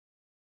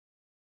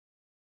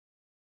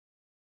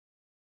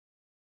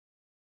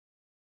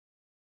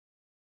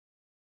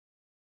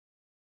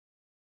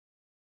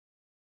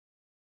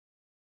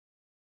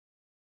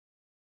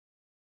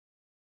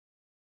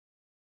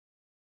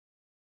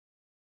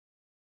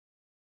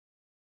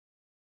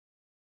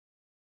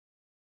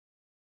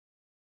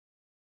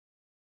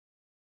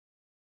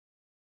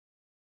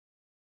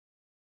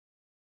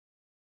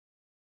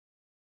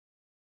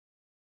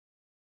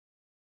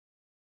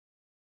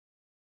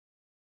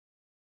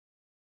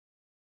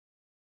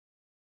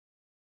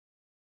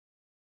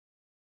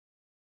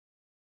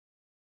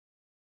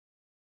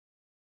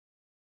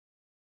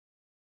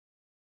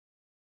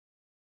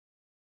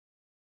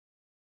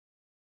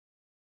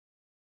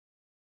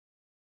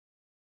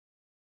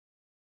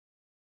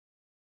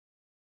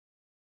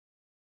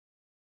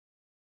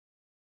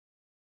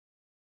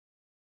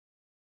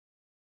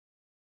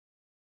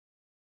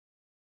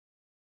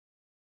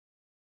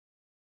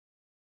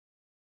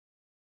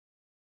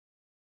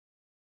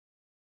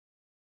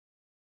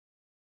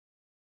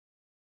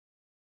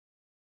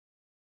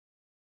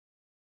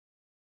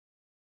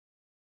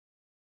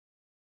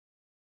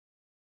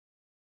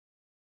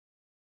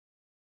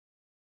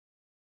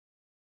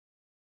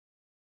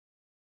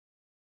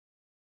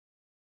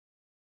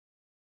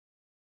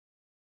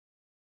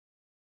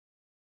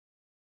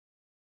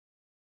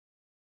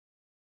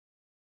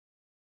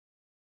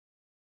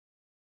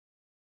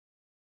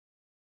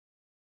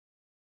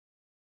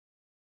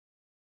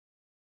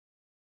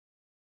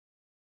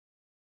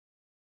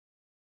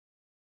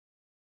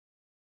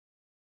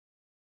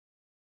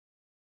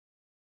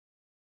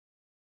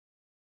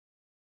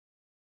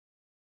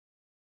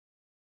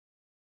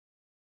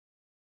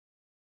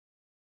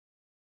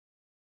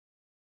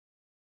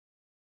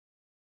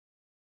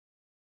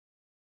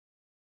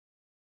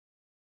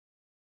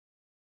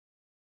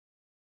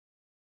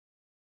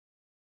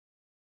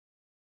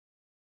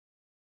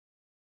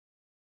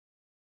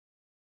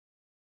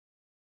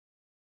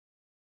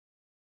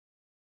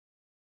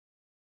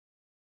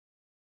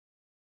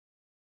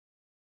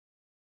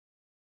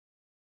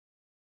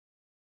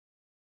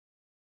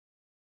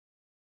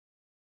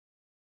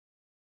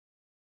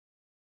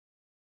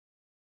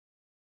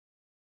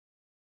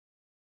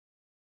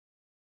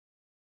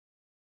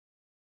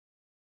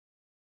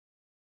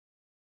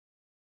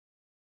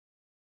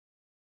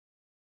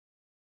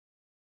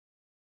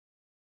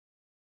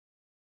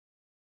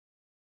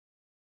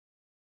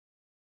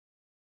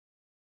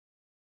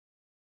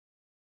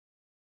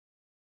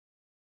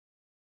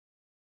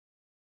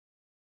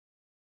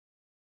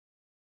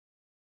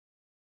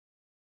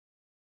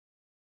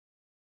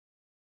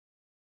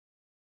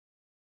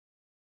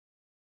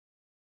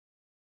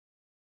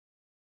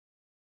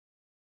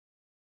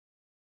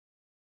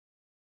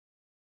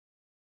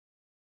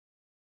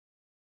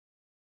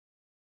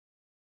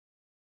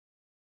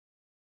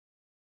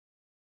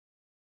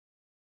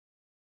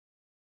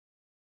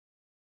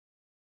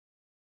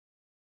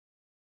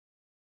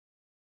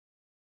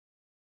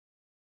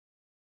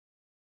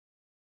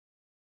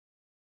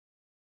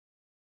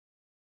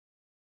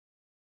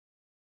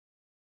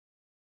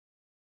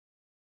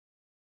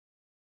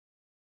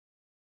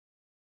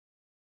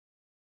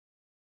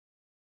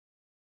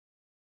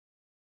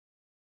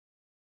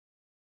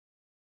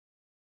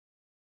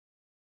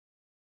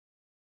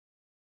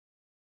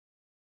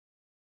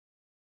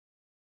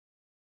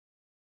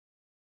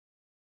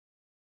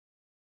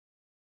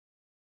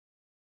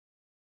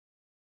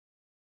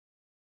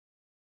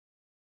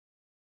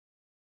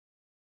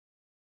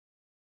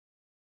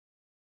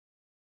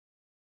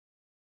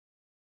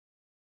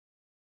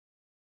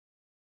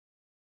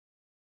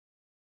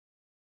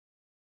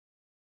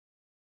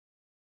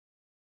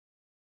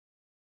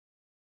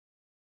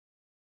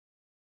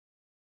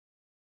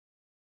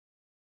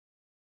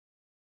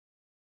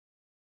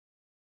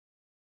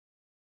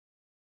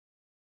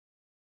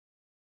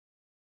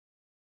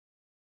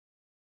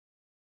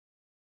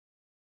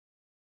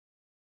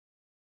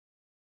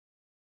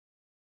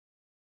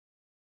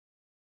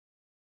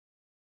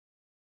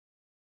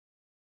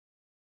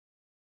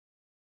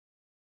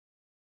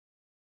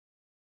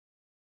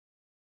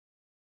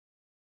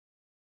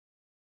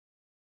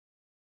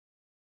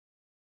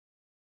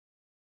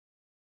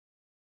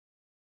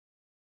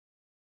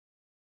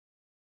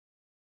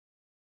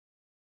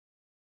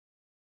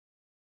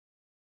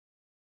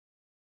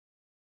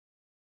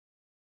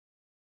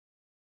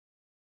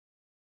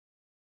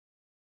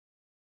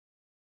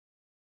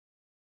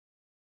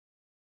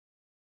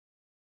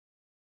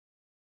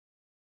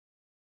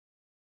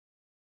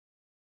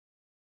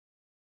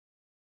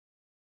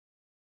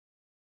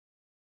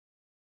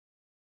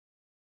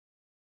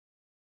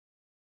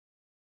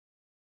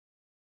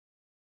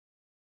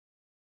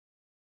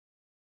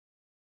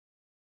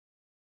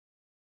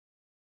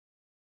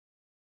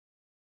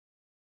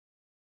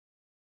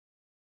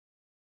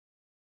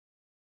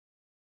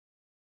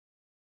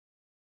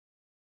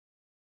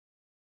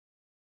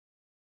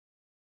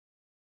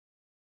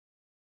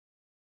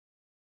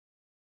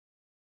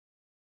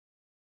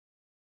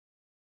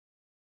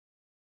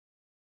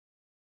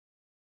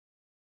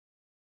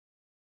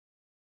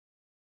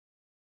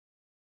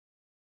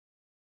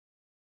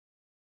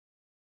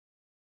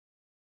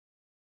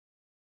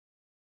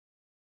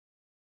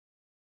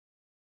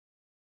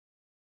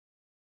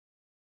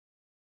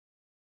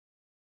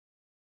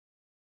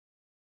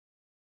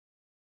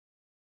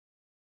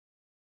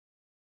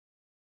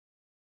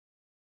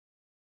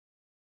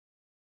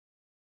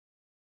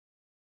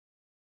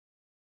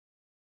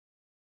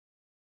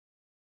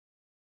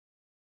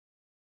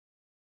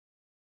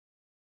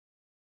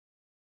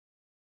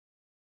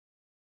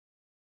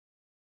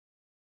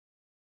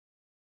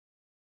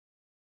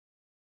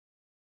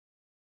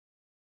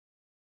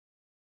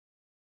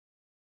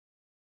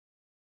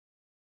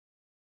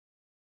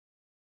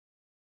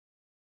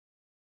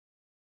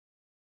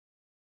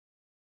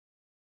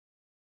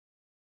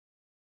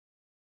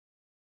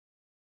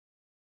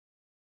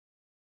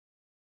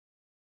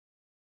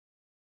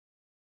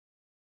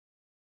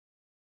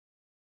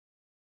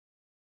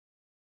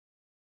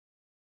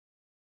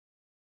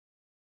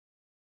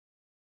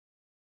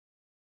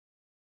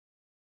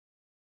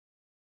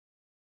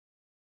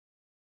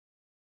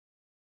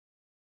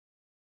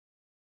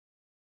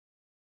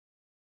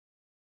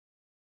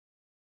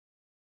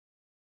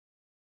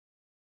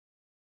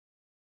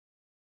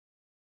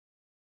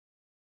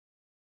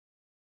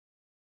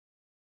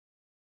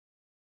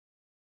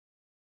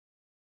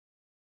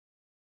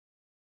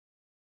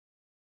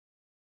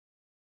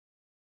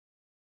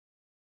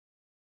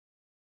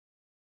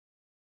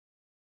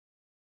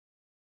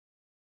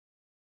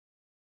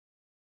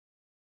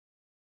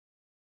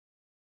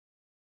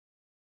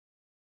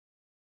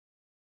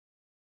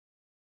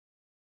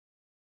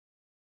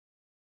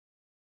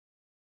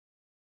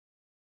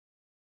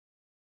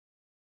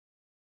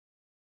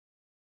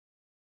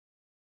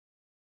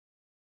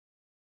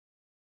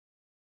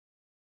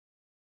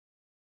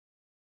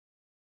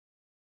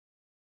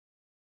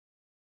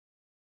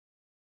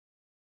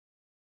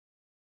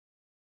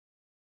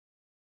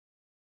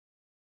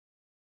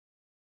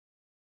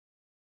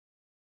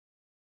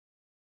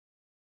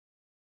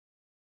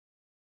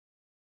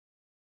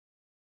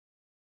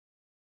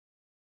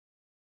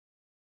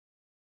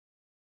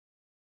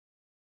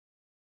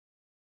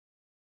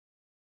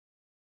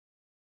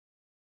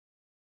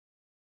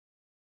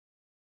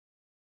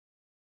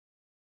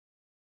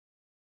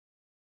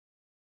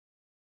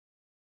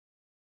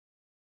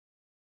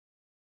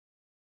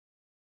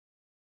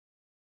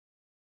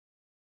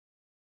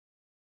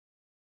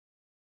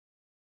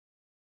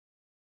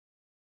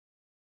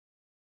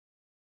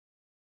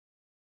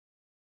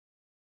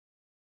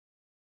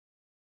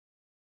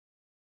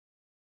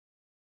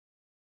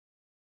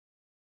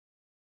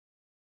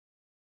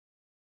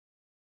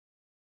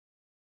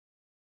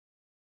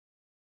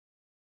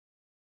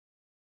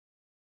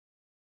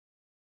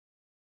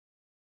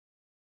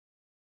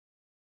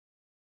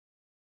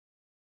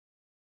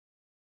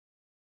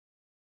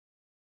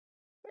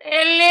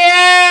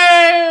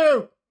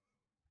Hello!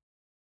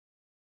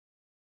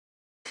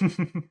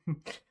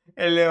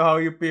 Hello, how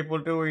you people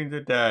doing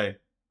today?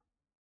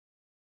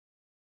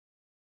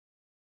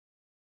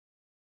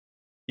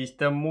 Is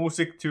the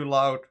music too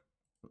loud?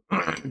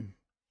 I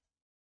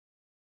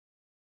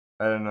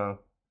don't know.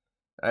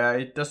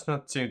 It does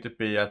not seem to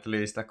be, at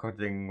least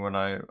according when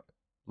I'm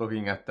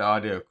looking at the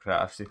audio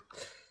graphs. It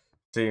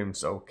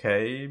seems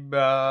okay,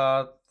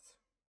 but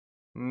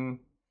mm,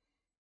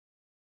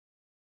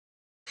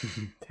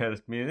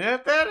 there's music. Yeah,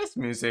 there is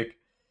music.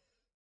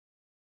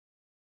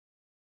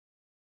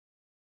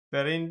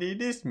 There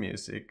indeed is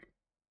music.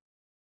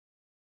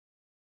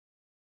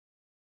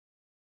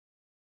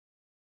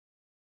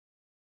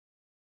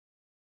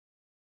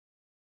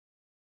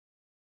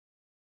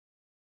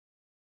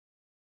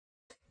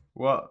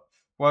 What?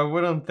 Why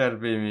wouldn't there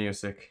be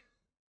music?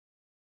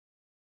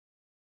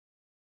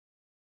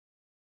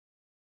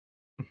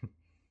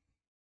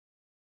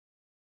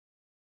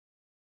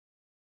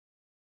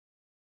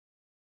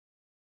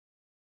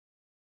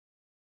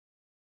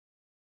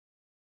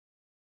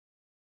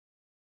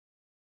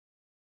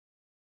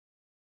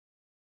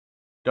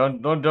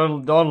 Don't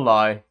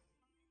lie.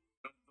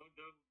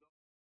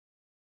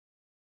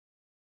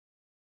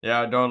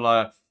 Yeah, don't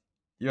lie.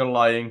 You're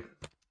lying.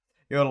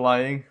 You're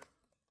lying.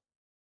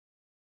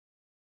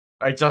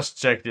 I just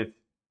checked it.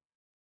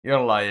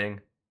 You're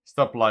lying.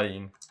 Stop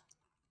lying.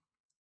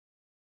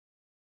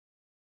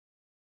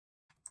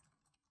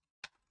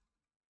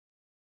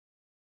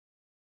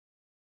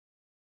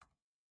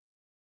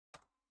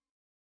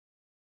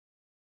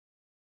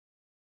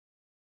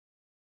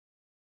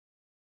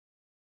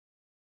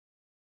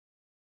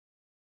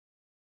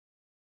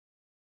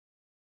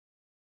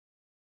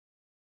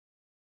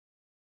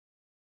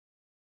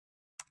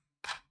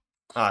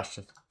 Ah,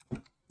 shit.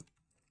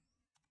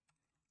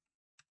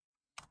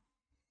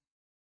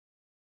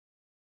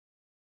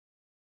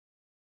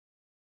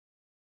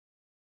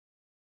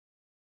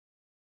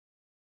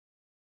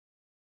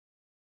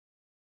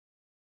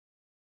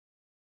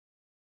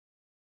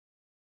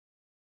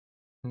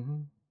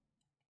 Mhm.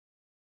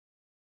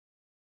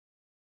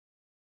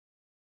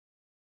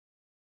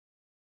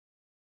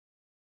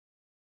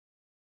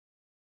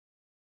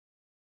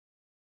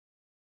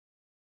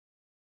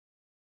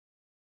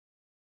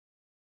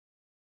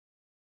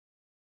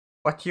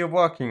 What you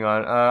working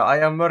on? I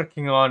am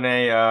working on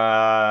a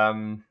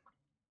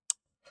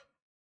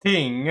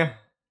thing.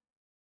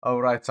 Oh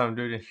right, so I'm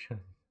doing it.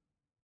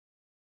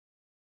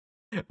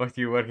 What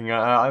you working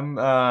on?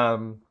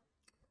 I'm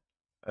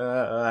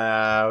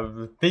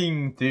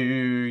thing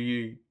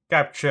to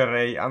capture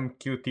a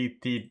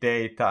MQTT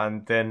data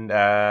and then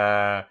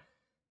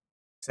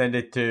send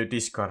it to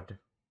Discord.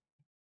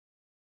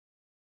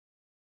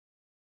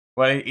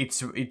 Well,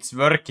 it's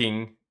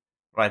working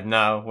right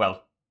now.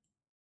 Well,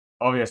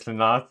 obviously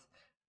not,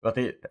 but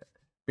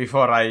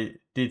before I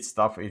did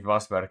stuff, it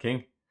was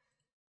working.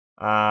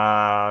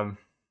 Um,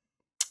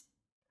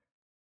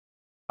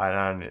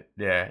 and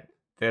yeah,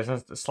 there's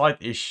a slight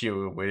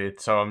issue with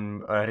it, so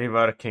I'm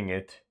reworking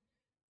it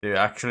to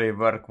actually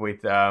work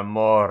with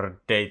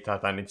more data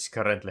than it's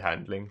currently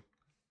handling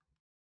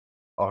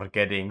or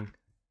getting.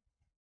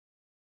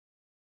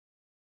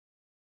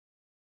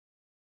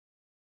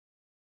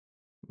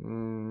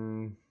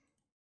 Mm,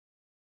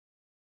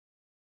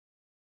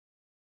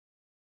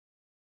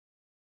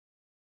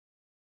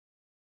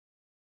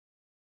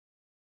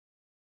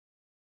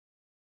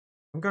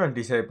 I'm gonna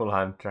disable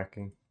hand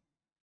tracking.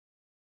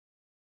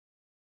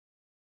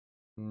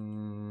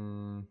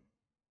 Mm,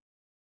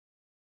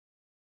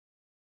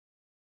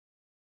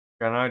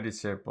 can I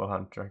disable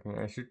hand tracking?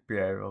 I should be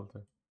able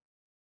to.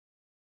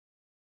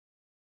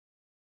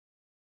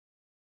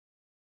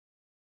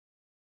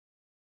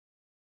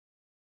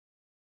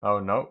 Oh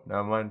no,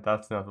 never mind.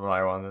 That's not what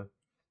I wanted.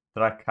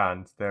 Track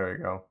hands. There we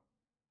go.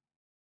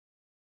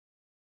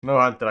 No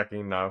hand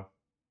tracking now.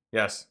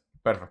 Yes,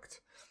 perfect.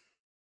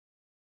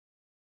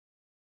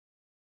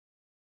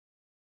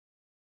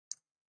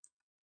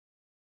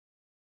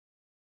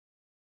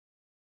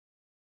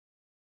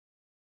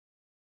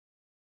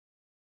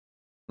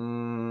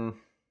 Mm,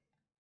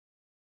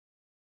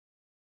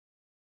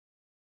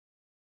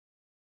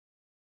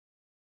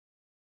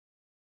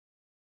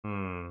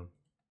 hmm.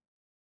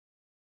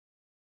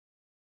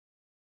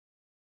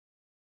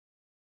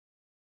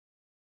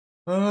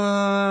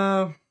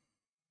 Uh,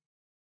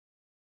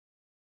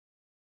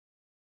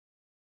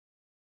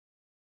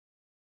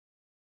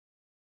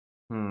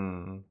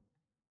 hmm.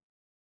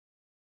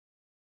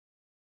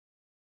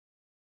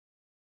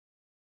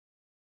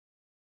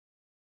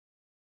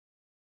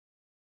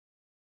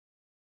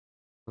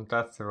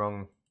 That's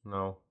wrong.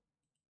 No.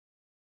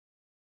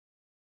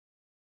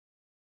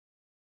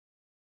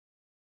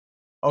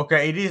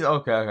 Okay, it is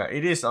okay. Okay,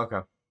 it is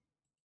okay.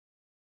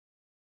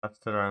 That's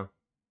the wrong.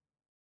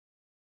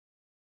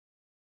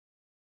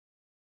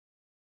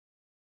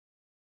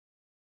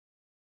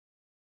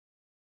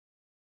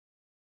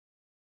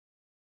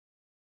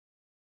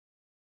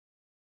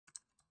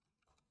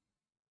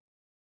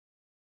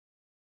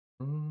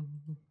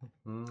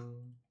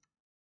 Mm-hmm.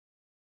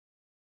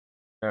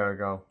 There we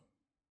go.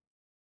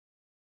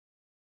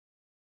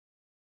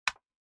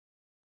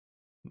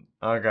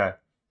 Okay.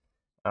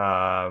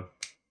 Uh,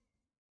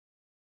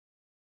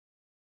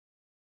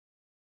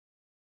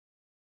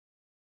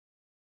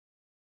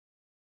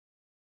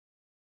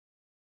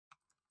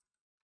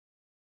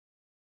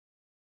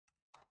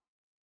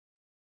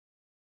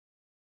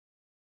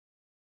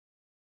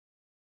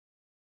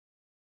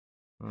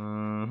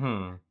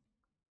 mm-hmm.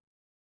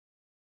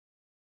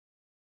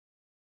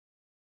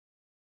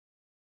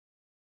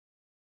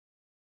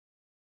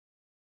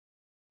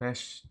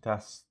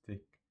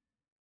 Fantastic.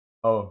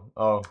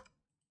 Oh,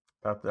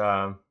 that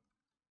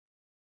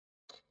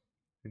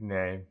good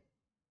name.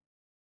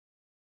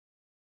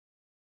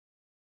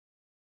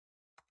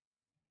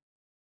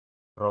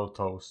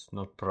 Protos,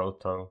 not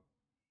Proto.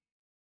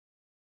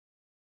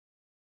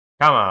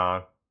 Come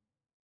on.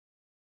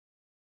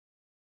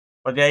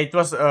 But yeah, it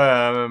was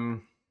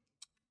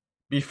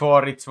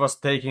before it was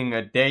taking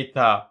a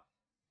data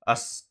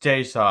as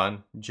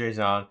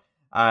JSON,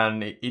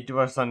 and it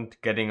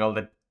wasn't getting all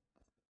that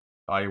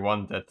I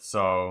wanted,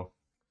 so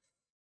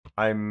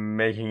I'm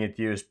making it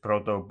use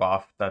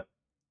protobuf that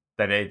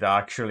the data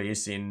actually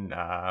is in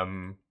uh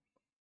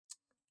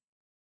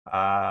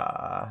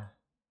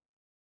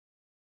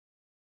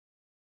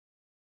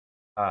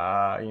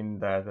in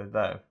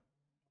the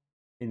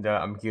in the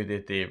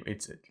MQTT.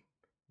 It's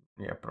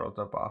yeah,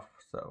 protobuf.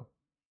 So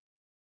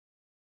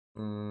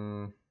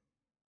mm,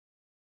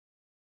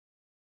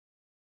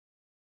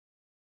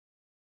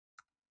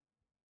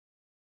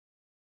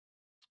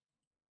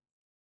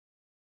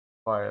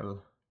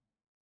 file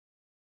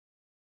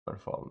or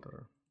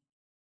folder.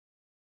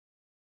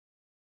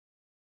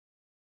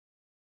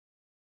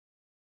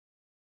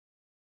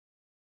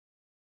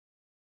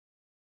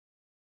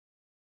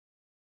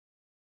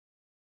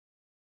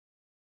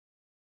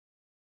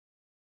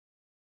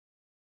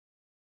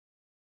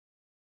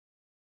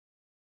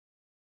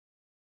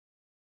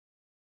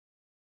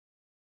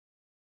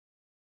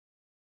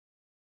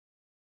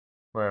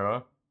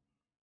 Where?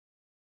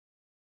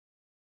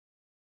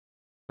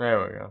 There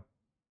we go.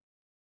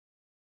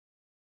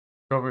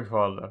 Copy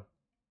folder.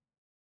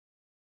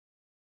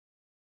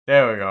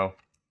 There we go.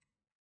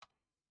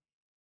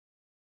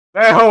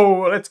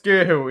 Oh, let's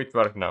go. It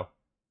worked now.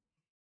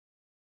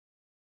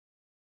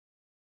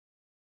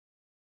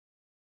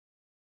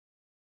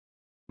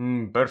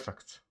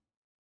 Perfect.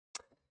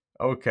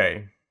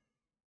 Okay.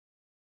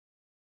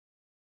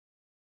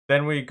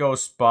 Then we go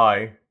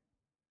spy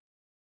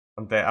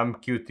on the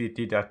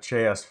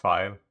mqtt.js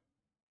file.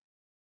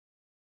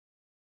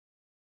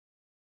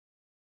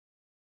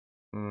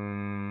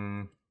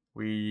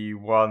 We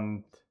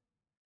want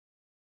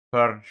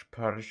purge,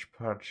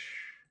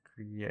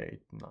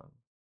 create none.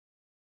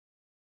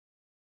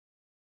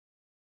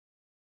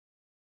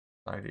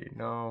 ID,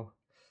 no.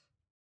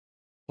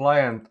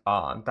 Client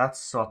on,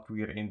 that's what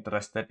we're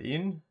interested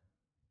in.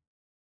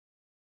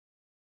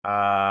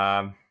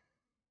 Um,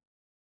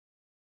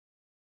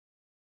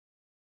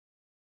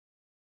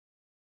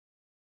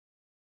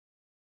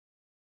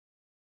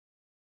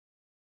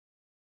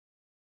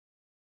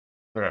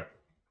 okay.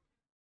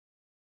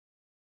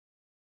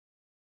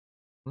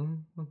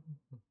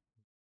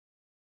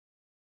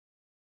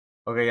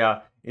 Okay,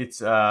 yeah,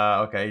 it's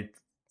okay.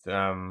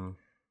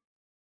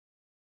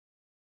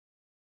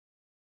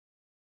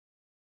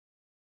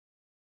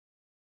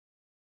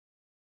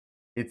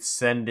 It's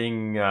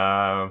sending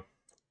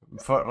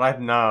for right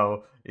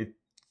now. It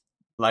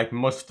like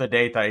most of the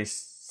data is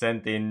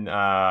sent in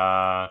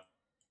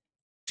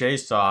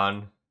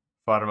JSON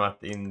format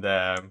in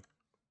the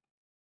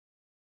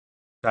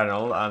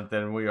channel, and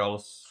then we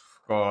also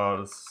of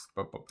course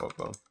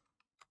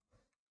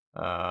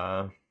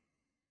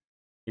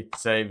it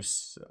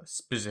saves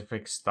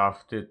specific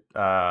stuff to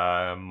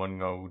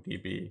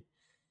MongoDB.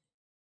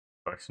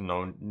 For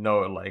example, no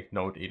like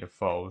node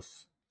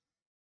infos.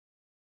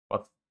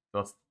 What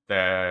what's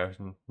the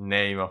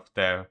name of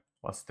the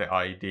what's the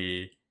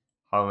ID?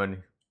 How many?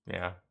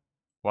 Yeah,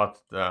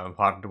 what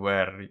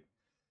hardware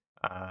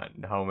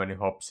and how many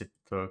hops it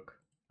took,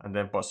 and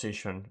then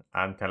position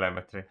and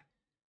telemetry.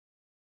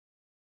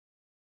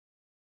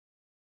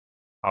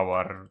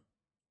 Our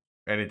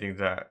anything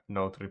the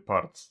node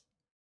reports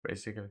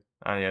basically.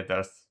 And yeah,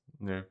 that's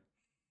new.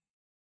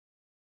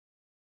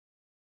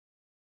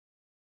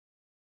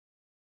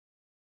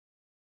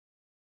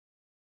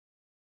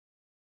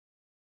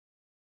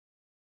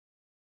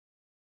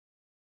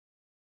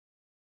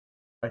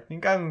 I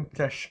think I'm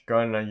just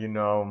gonna,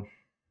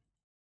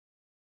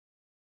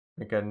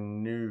 make a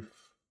new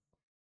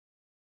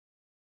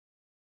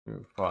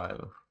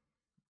file.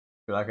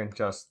 So I can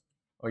just.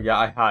 Oh yeah,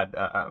 I had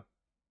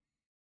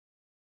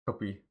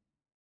copy.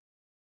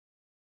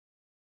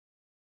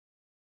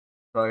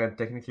 So I can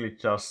technically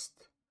just.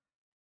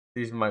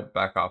 This is my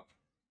backup.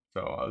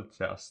 So I'll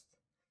just.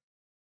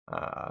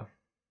 I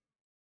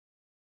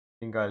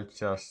think I'll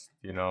just,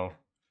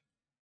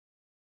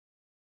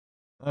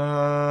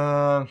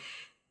 Uh,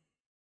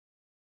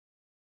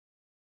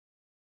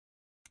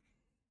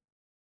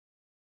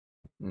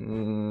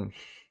 mm,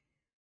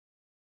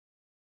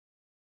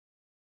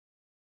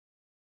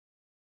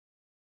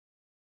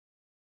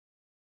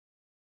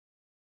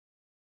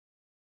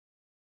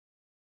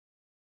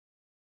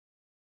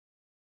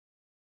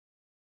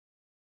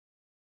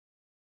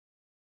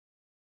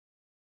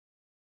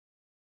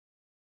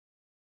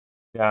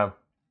 Yeah,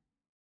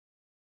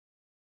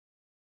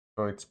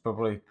 so it's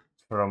probably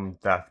from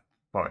that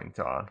point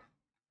on.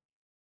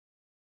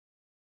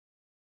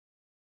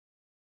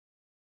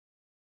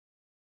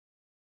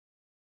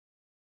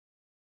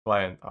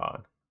 Client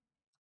on.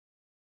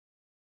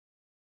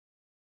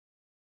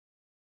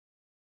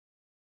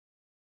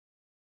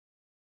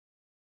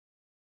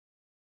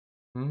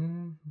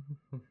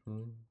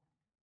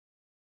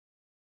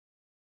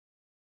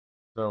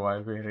 So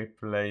I'll be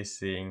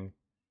replacing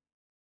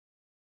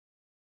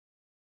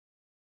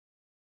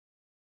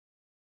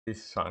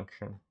this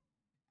function.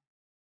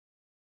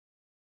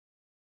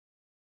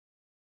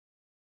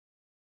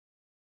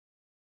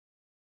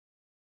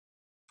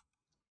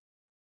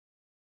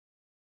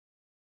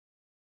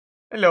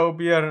 Hello,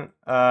 Björn.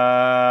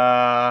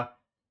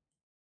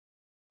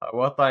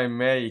 What I'm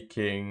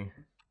making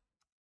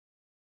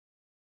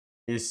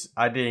is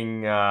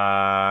adding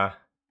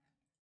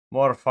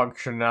more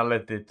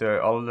functionality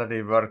to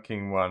already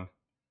working one.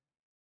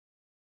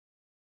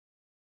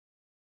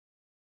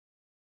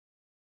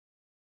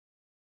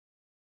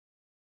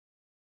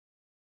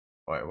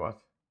 Wait,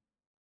 what?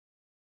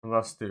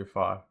 That's too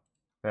far.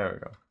 There we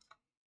go.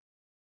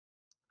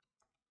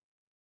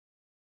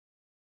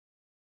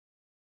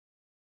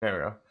 There we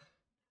go.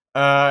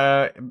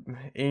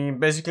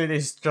 Basically,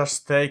 this is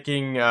just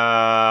taking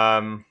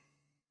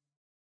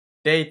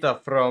data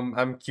from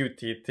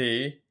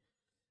MQTT.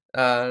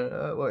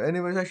 Well,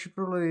 anyways, I should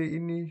probably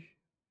in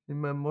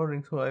my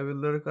morning, so I will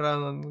look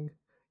around and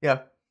yeah.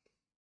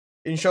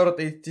 In short,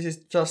 this is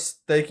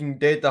just taking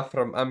data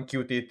from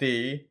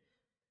MQTT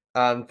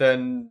and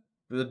then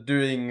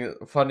doing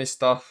funny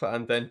stuff,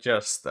 and then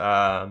just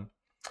uh,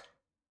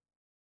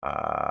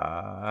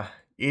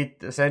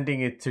 it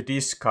sending it to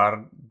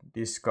Discord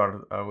with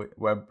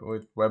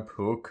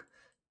webhook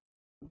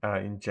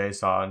in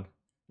JSON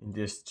in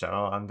this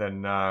channel, and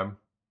then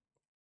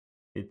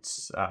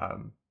it's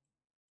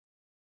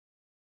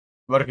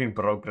work in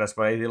progress,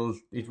 but it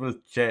will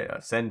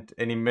send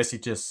any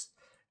messages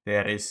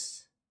there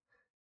is,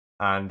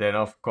 and then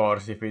of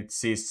course if it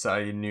sees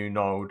a new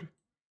node,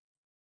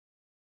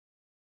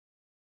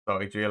 so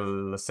it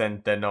will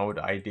send the node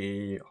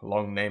ID,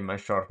 long name and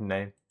short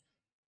name.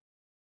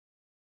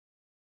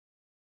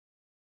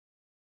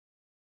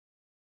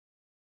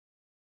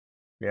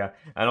 Yeah,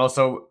 and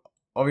also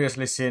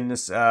obviously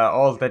since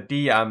all the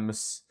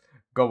DMs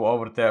go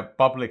over the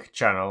public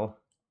channel,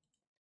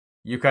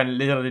 you can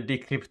literally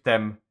decrypt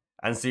them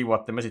and see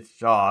what the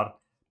messages are,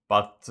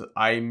 but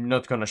I'm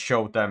not gonna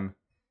show them.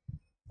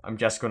 I'm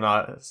just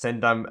gonna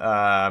send them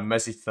a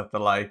message that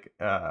like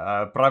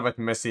a private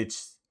message,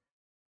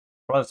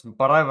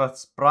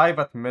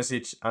 private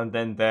message, and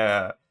then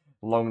the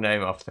long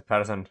name of the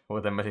person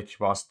who the message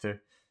was to,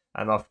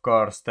 and of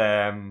course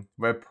the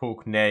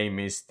webhook name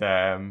is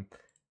the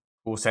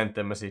who sent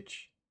the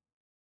message.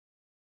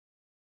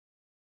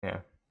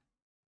 Yeah.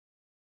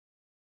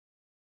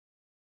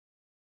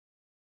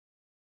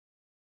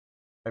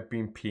 I've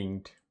been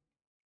pinged.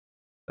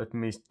 Let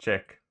me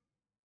check.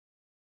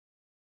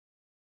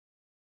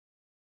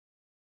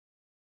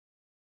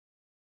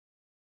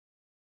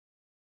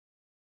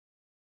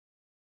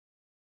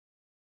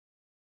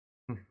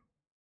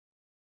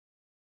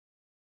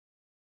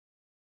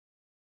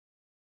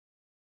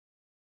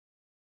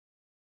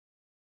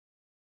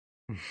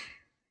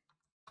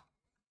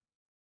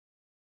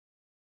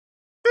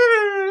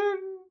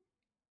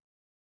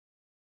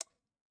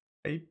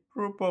 I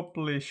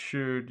probably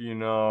should,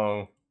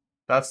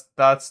 That's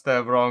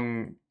the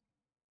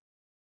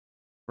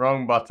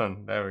wrong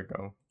button. There we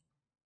go.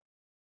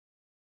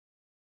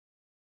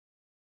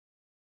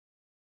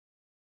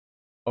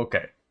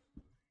 Okay.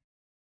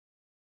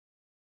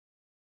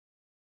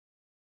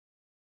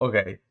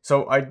 Okay.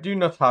 So I do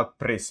not have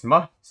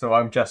Prisma, so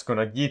I'm just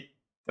gonna yeet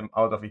them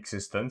out of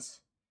existence.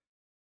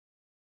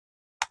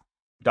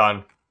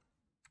 Done.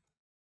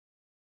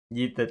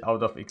 Yeeted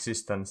out of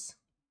existence.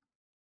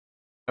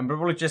 I'm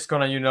probably just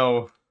gonna,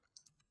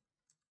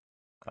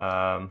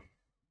 um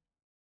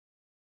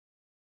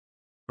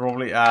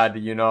probably add,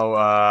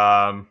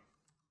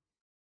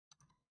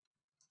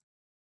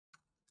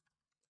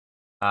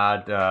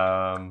 add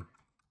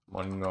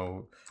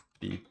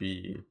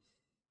MongoDB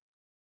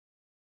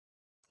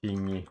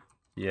thingy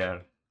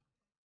here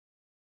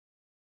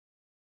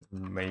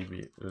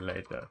maybe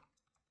later.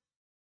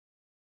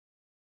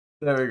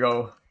 There we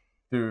go.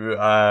 To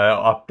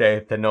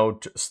update the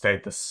node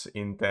status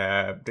in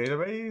the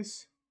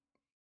database.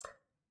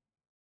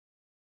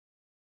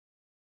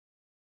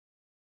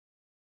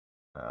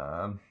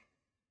 Um,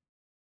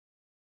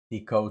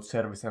 Decode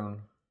service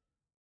and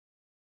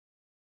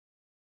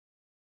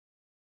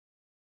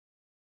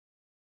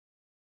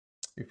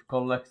if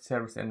collect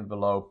service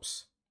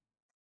envelopes,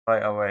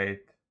 try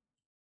await.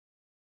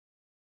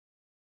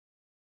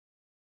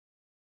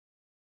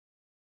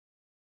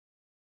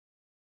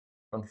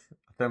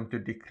 Attempt to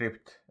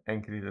decrypt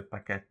encrypted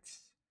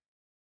packets.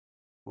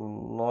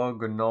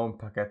 Log known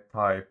packet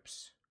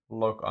types.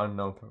 Log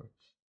unknown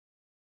packets.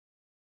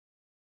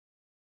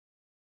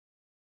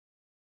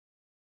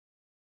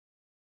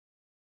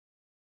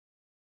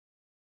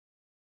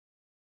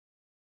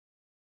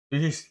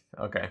 This is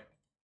okay.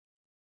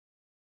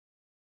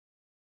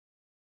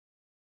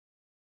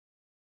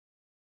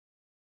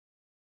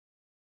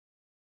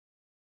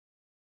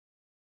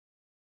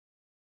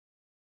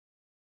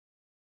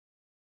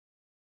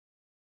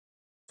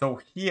 So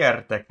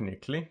here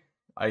technically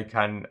I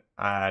can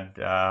add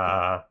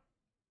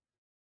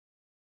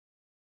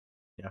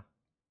yeah.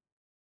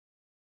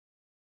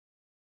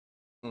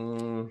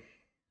 Mm,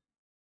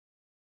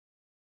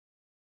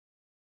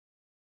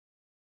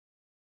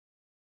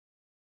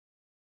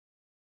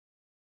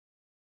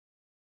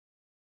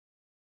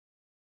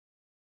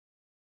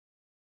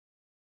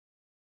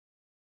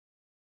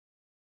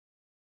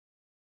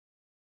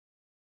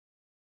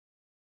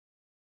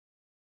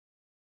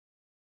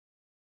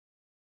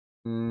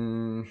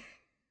 mm,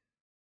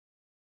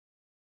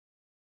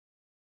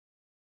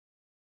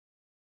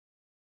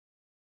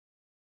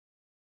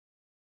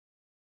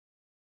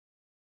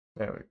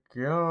 there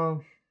we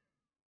go.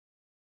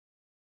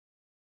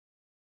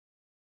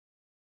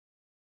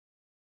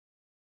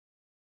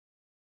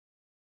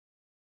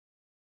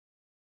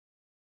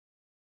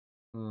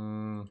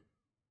 Mm,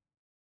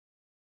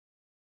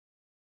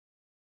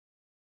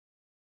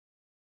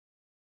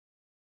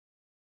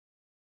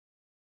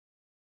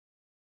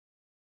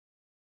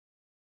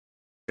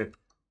 shit,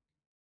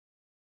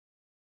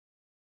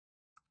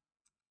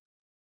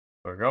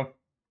 there we go.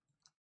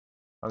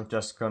 I'm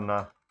just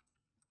gonna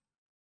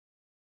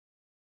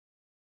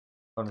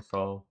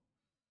console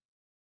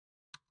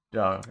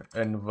the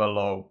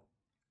envelope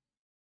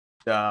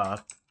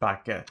that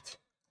packet.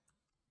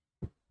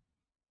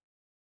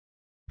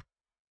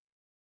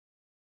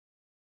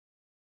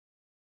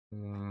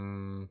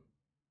 Mm,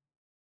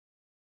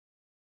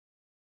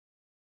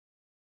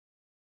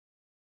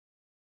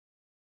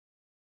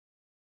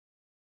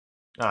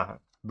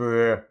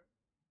 bleh.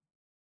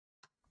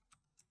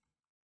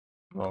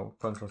 Oh,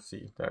 Control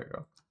C. There you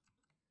go.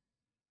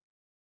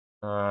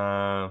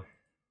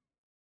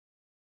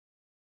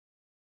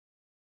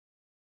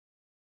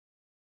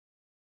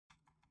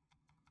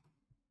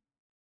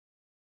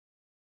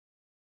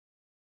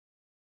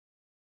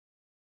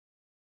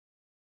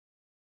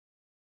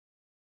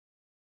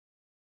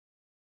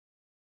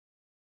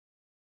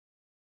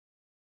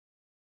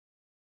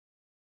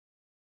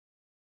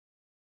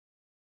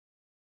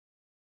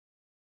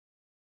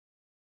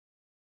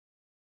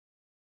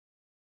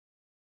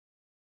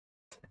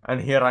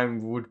 And here I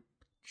would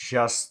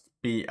just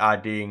be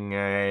adding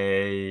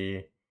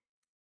a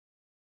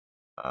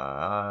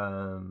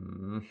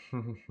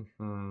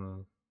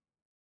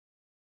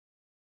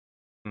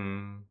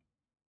hmm,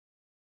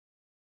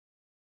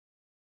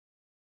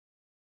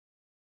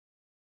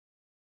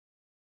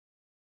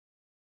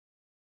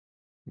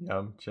 yeah,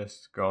 I'm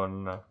just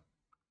gonna.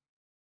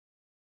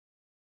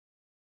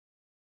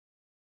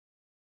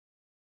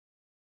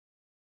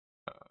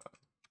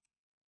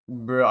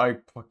 Bro, I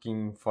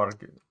fucking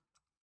forget.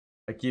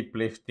 I keep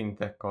lifting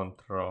the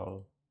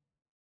control.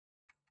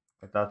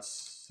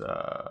 That's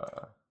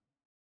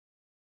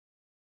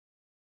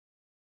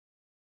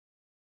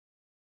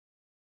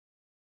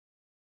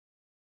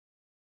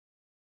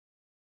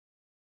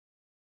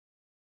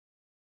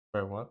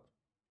wait, what?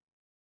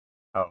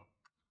 Oh.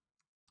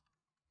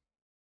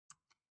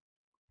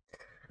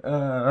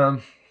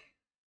 Um,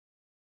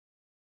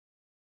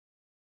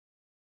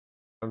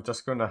 I'm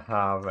just gonna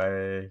have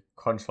a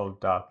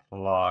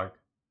console.log.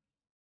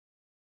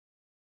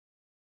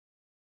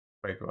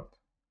 Wait, what?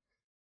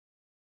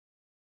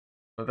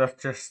 So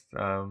that's just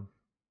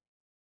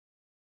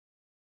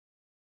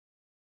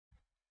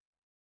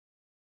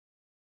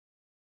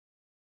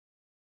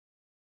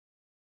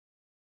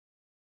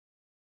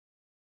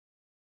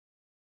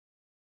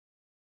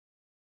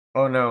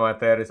oh no,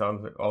 there is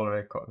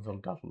already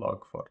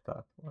console.log for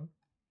that one.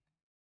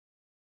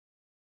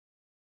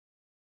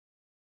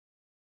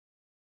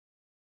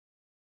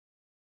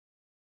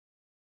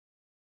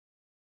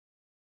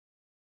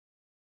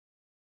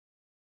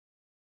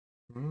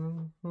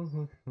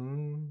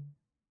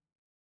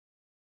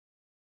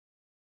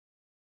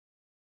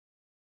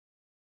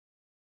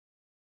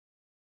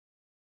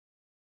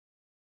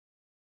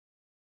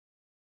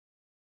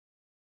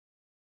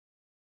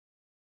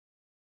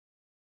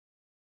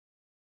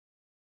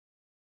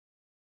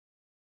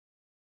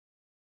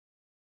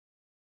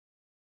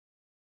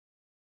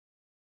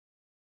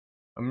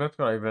 I'm not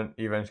gonna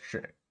even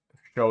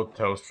show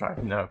those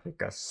right now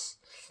because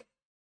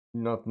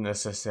not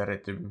necessary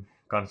to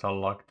console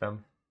log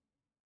them.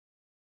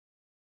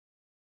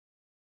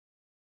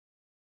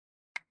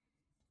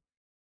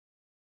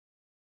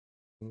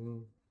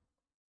 Mm.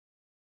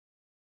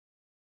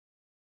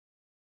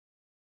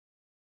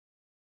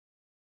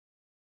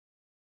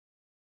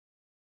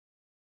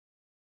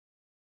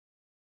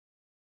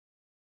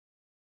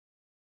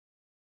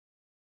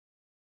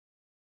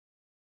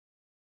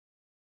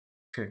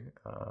 Okay,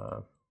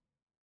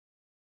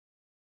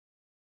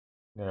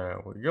 there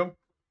we go.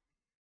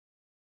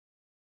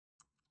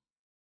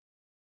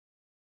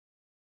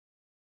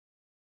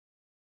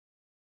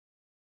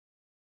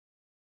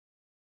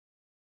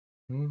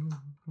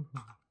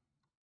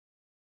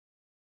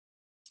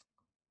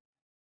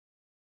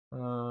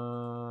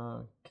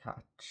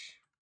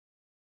 catch.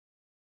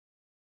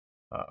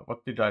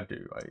 What did I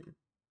do? I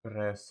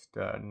pressed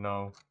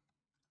no.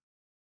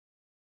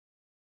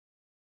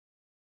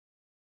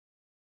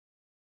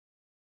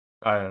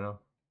 I don't know.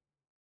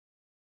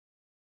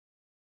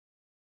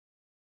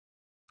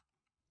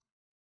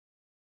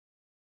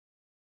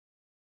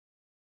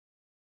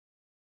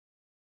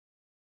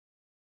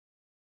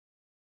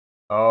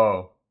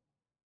 Oh,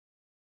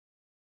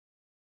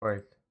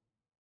 wait.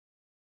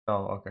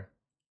 No, okay.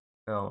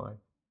 No, mind.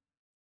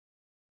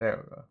 There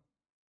we go.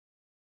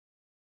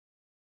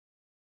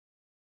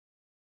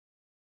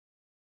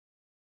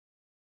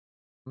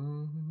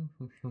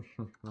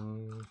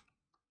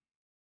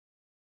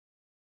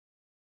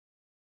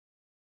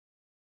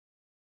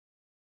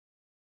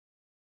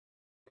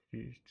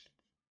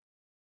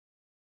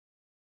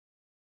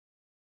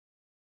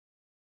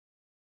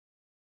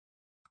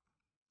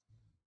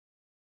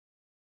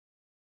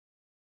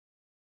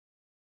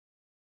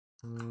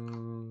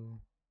 Mm,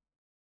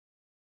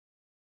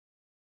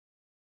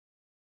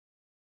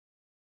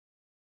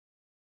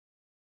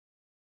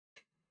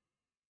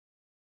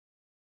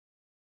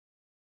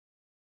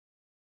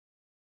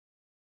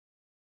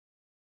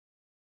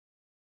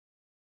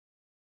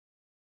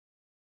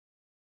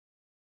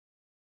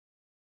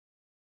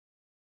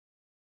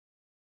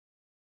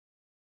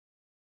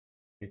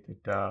 it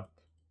did that.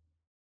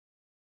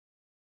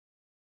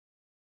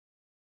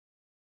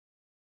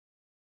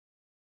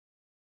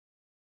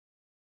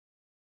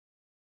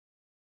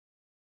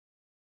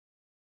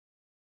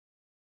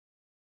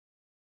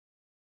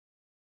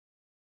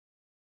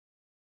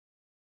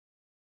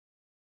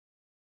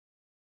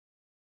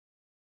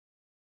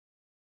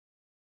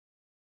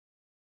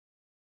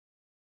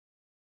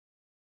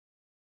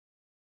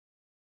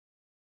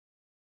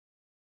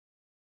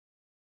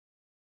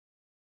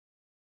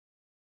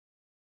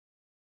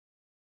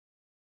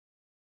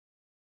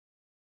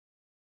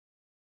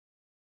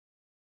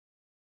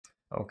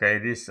 Okay,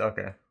 this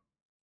okay.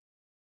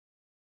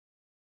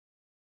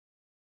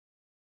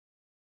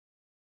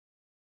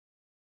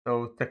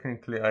 So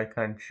technically I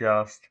can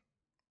just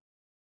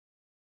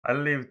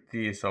I'll leave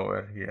these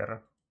over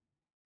here.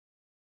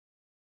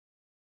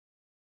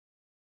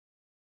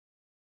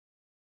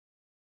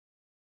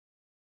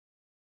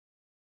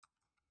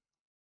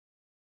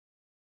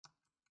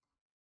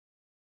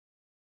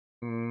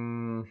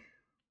 Mm,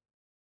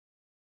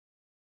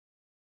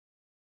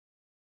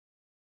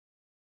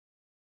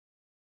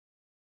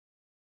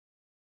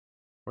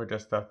 where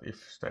does that if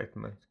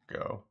statement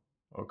go?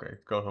 Okay,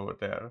 it goes over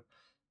there.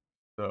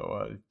 So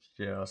I'll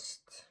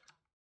just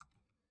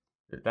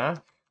do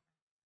that.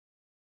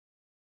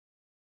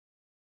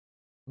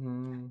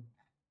 Mm,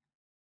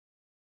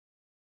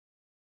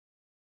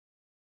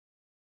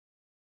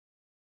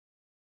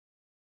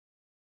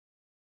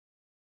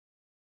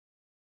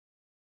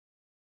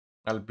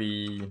 I'll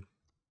be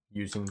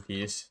using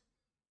these.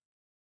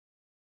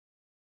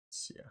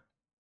 Yeah.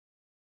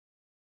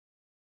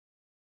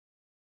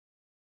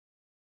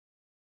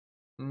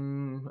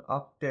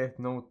 Update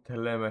node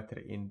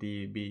telemetry in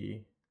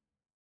DB.